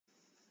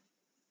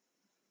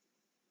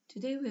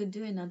Today we'll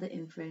do another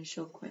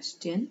inferential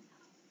question.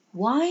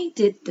 Why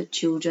did the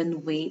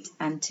children wait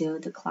until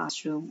the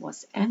classroom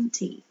was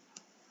empty?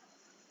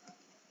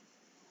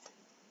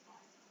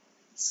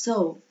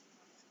 So,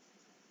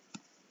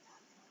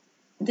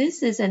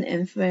 this is an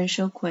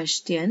inferential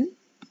question,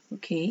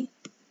 okay?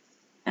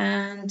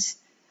 And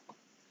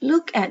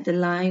look at the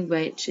line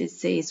which it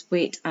says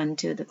wait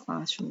until the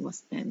classroom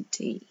was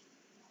empty.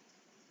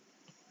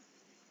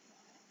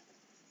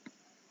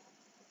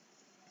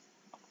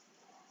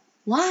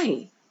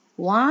 Why?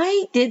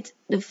 Why did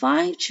the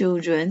 5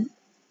 children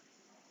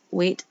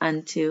wait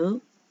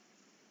until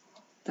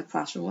the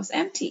classroom was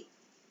empty?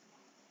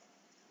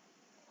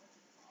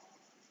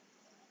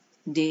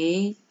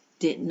 They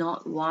did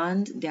not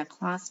want their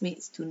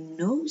classmates to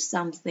know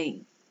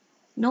something.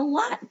 Know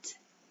what?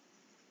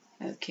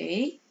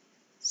 Okay,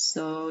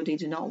 so they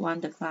do not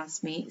want the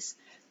classmates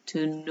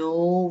to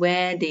know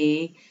where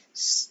their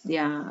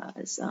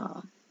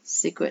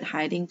secret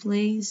hiding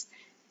place.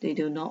 They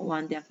do not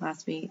want their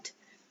classmates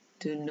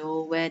to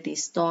know where they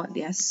stored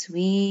their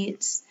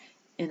sweets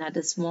and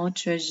other small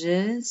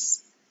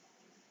treasures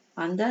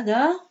under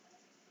the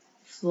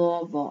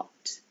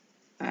floorboard,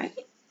 right?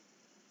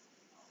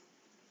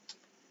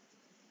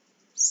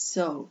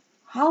 So,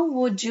 how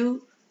would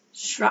you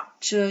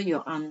structure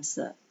your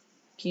answer?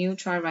 Can you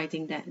try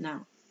writing that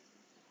now?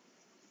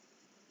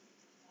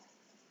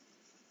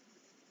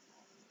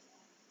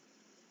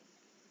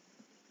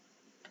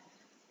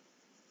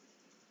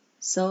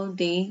 So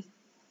they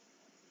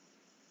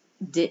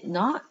did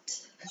not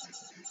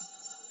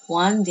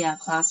want their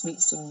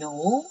classmates to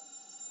know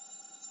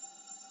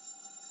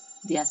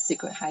their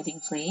secret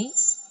hiding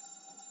place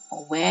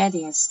or where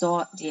they had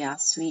stored their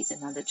sweets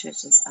and other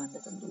treasures under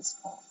the loose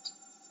board.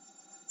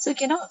 So you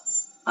cannot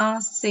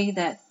say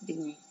that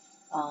the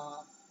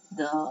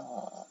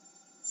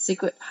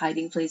secret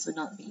hiding place would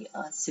not be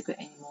a secret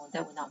anymore.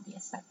 That would not be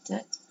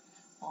accepted.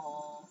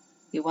 Or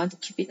they want to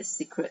keep it a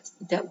secret.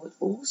 That would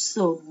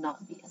also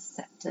not be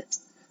accepted.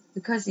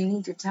 Because you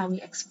need to tell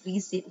me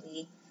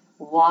explicitly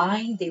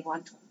why they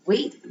want to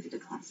wait until the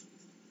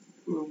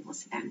classroom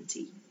was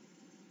empty.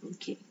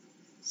 Okay,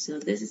 so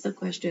this is the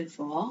question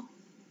for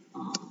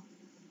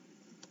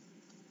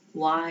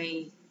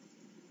why,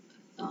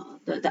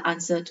 the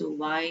answer to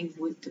why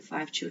would the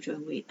 5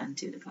 children wait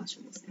until the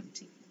classroom was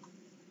empty.